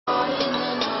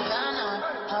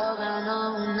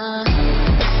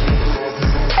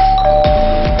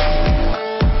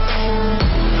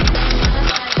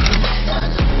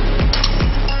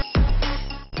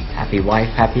happy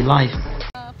wife, happy life.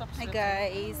 Hi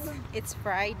guys, it's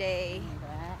Friday.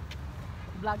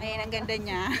 Ayan, ang ganda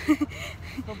niya.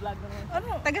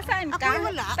 Taga saan ka?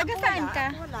 Taga saan ka?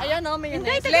 Ayan o, may Hindi,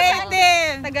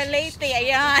 Leyte. Taga Leyte,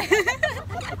 ayan.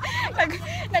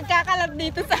 Nagkakalat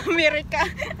dito sa Amerika.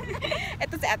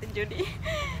 Ito si Ate Judy.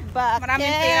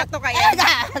 Maraming pera to kaya.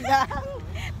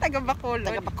 Taga Bacolod.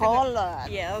 Taga Bacolod.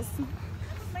 Yes.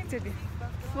 Judy.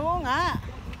 Oo nga.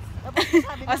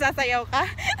 O, sasayaw ka?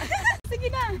 Sige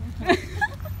na.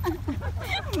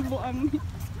 Buang.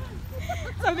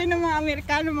 Sabi ng mga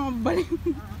Amerikano, mga baliw.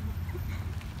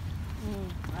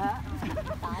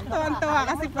 Tuwan-tuwa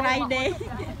kasi Friday.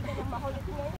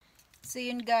 So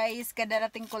yun guys,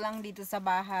 kadarating ko lang dito sa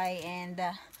bahay and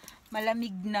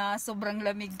malamig na, sobrang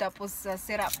lamig, tapos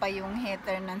sira pa yung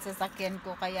heater ng sasakyan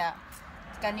ko, kaya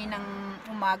kaninang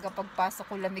umaga pagpasok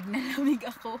ko lamig na lamig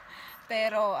ako.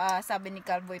 Pero sabi ni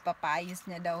Calboy, papaayos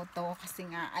niya daw to kasi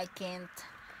nga I can't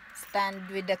stand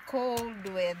with the cold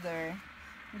weather.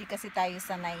 Hindi kasi tayo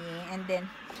sanay eh. And then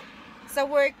sa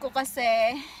work ko kasi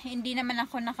hindi naman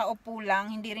ako nakaupo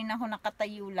lang, hindi rin ako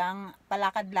nakatayo lang,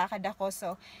 palakad-lakad ako.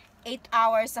 So 8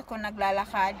 hours ako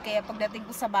naglalakad, kaya pagdating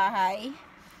ko sa bahay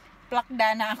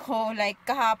plakda na ako. Like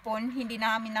kahapon hindi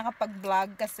na kami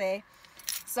nakapag-vlog kasi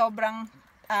sobrang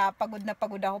pagod na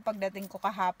pagod ako pagdating ko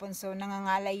kahapon. So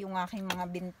nangangalay yung aking mga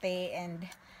binte and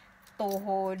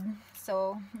tuhod.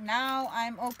 So now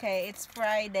I'm okay. It's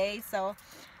Friday, so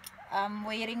I'm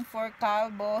waiting for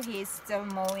Calbo. He's still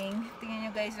mowing. Tingnan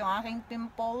nyo guys yung aking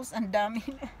pimples. Ang dami.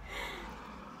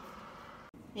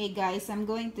 Hey guys, I'm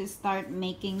going to start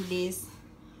making this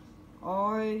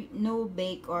or no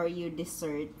bake or you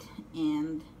dessert.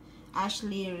 And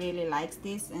Ashley really likes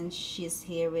this and she's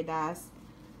here with us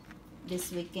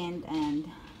this weekend.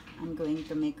 And I'm going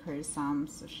to make her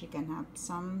some so she can have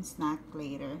some snack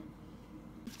later.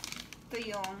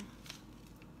 Ito yung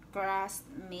crust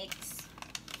mix.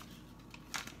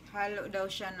 Halo daw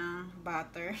siya ng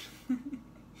butter.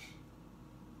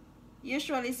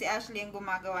 Usually si Ashley ang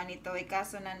gumagawa nito,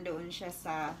 kaso nandoon siya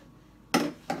sa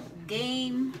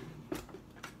game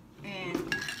and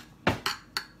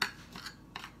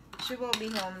she will be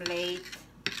home late.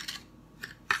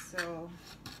 So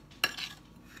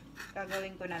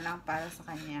gagawin ko na lang para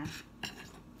sa kanya.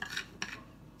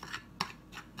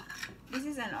 This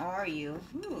is an Oreo.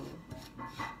 Ooh.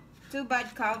 Too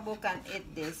bad Calbo can't eat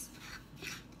this.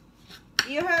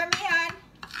 You heard me, hon?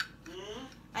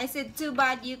 I said, too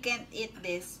bad you can't eat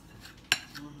this.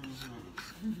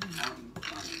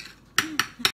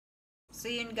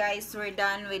 So yun guys, we're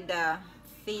done with the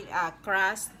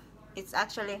crust. It's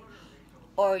actually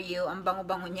Oreo. Ang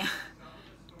bango-bango niya.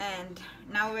 And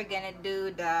now we're gonna do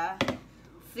the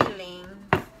filling.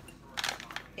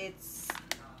 It's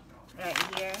right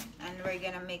here. And we're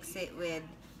gonna mix it with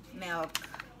milk.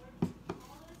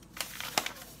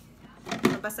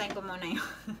 Basahin ko muna yun.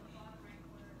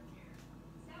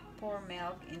 Pour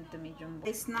milk into medium bowl.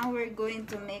 Now we're going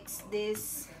to mix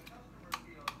this.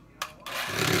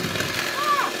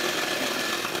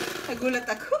 Nagulat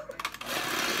ako.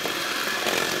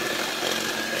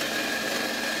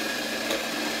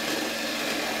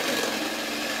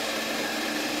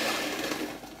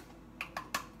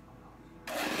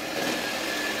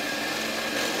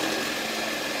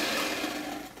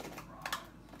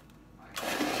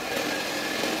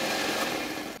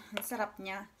 Sarap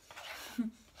niya.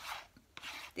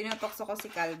 Tinutokso ko si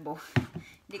Calbo.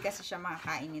 Hindi kasi siya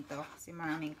makakain nito kasi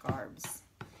maraming carbs.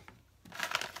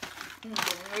 And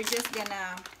then we're just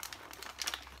gonna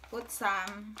put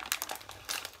some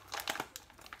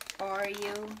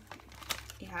Oreo.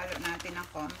 Ihalo natin ng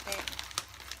konti.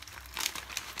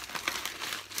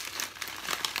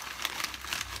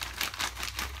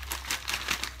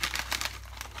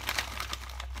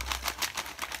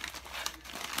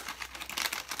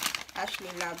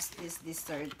 Ashley loves this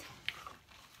dessert.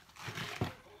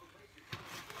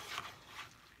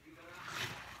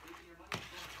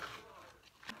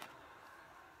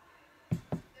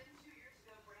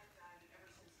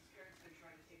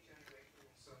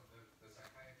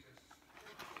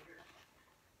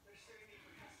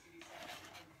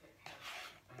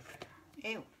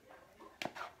 Ew.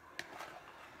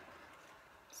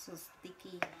 So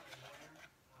sticky.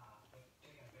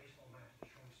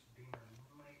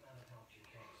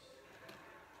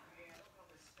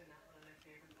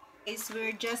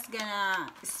 We're just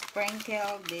gonna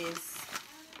sprinkle this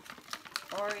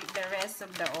or the rest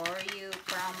of the Oreo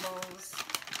crumbles,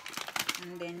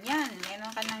 and then yan,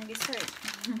 meron ka ng dessert.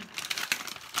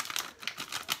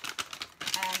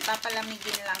 And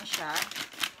papalamigin lang siya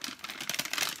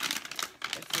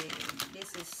kasi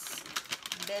this is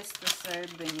best to serve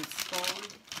when it's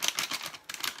cold.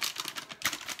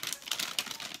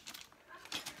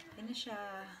 Yan na siya.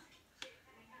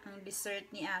 Ang dessert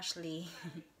ni Ashley.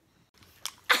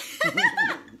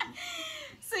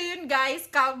 So yun guys,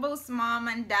 Calbo's mom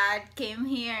and dad came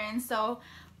here, and so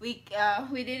we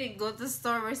didn't go to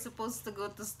store. We're supposed to go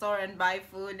to store and buy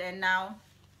food, and now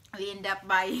we end up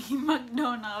buying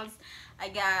McDonald's. I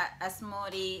got a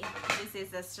smoothie. This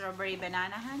is a strawberry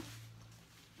banana, huh?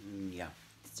 Yeah.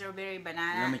 Strawberry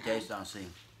banana. Let me taste it, I'll see.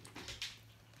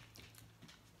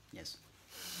 Yes.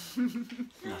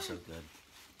 Not so good.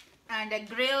 And a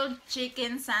grilled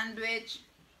chicken sandwich.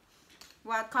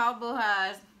 What Calbo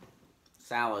has.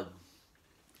 Salad.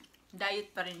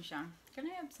 Diet pa rin siya. Can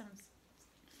I have some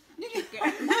You ain't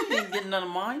getting none of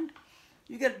mine.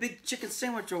 You got a big chicken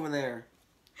sandwich over there.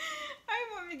 Ay,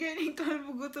 mamigay ni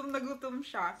Calbo. Gutom na gutom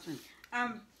siya.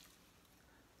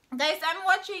 Guys, I'm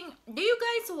watching. Do you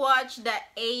guys watch the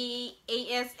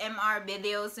ASMR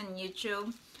videos on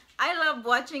YouTube? I love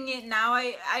watching it now.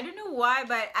 I don't know why,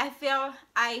 but I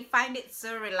find it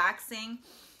so relaxing,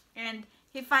 and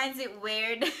he finds it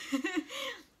weird.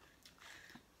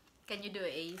 Can you do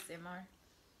ASMR?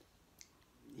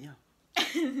 Yeah.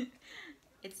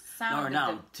 It's sound. No,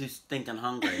 I'm too stinking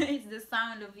hungry. It's the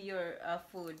sound of your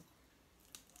food.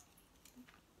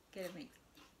 Get a mix.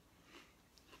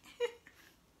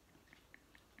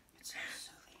 It's so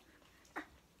soothing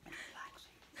and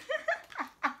relaxing.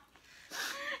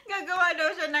 Gagawa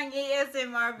daw siya ng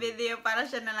ASMR video para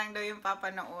siya na lang daw yung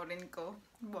papanoorin ko.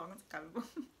 Buwang Calbo.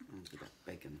 Get that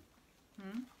bacon.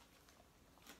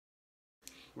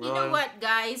 You know what,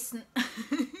 guys?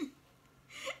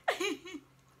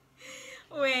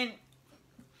 when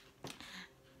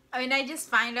I just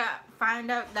find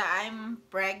out that I'm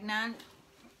pregnant,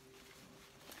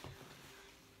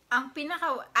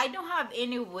 I don't have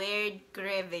any weird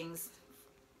cravings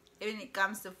when it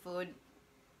comes to food.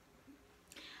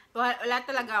 Wala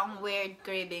talaga akong weird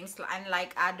cravings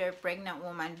unlike other pregnant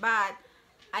women, but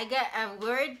I got a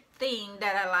weird thing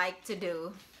that I like to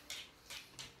do.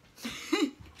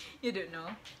 You don't know?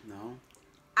 No.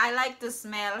 I like to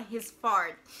smell his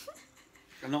fart.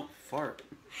 I don't fart.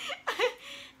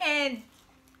 And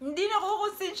hindi na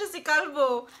kukonsensya si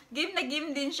Calbo. Game na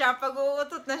game din siya. Pag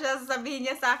uutot na siya, sasabihin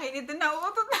niya sa akin, ito na,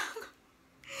 uutot na ako.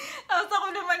 Tapos ako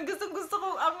naman, gusto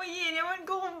kong amuyin. Ewan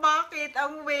ko kung bakit.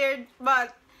 Ang weird.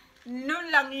 But, noon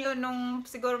lang yun, nung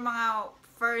siguro mga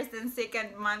first and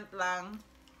second month lang.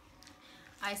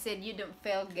 I said, you don't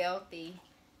feel guilty.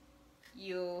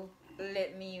 You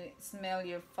let me smell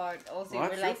your fart. Also, Well,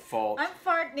 you were that's like, your fault. I'm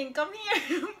farting. Come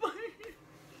here.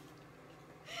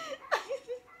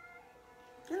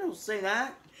 I don't say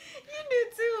that. You do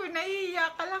too.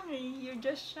 Nahihiya ka lang eh. You're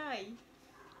just shy.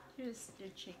 Here's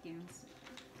your chickens.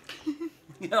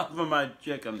 Get off of my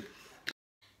chicken.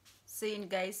 So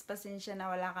yun guys, pasensya na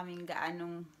wala kaming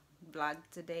gaanong vlog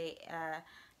today.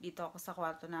 Dito ako sa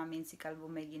kwarto namin, si Calbo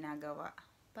may ginagawa.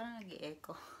 Parang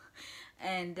nag-i-echo.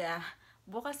 And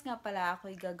bukas nga pala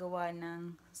ako'y gagawa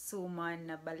ng suman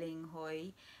na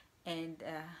balinghoy. And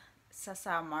sa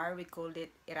summer, we called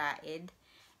it iraid.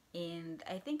 And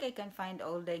I think I can find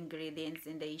all the ingredients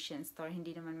in the Asian store.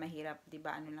 Hindi naman mahirap, di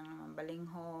ba? Ano lang naman,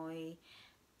 balinghoy,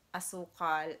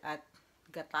 asukal, at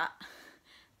gata.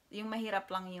 Yung mahirap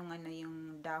lang yung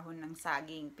yung dahon ng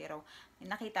saging, pero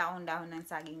may nakita akong dahon ng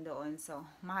saging doon, so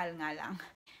mahal nga lang.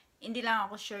 Hindi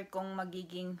lang ako sure kung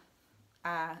magiging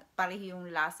pareho yung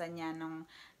lasa niya nung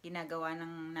ginagawa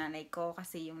ng nanay ko,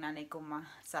 kasi yung nanay ko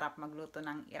masarap magluto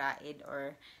ng iraid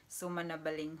or suman na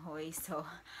balinghoy. So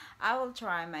I will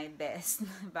try my best,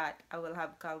 but I will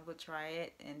have Calbo try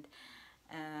it, and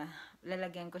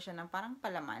lalagyan ko siya ng parang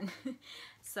palaman.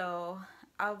 So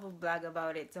I will vlog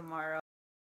about it tomorrow.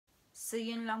 So,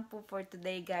 yun lang po for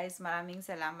today, guys. Maraming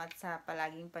salamat sa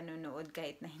palaging panunood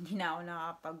kahit na hindi na ako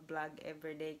nakakapag-vlog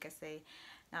everyday kasi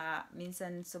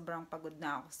minsan sobrang pagod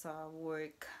na ako sa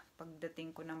work.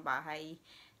 Pagdating ko ng bahay,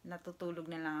 natutulog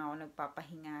na lang ako,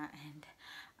 nagpapahinga.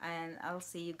 And I'll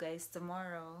see you guys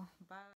tomorrow. Bye!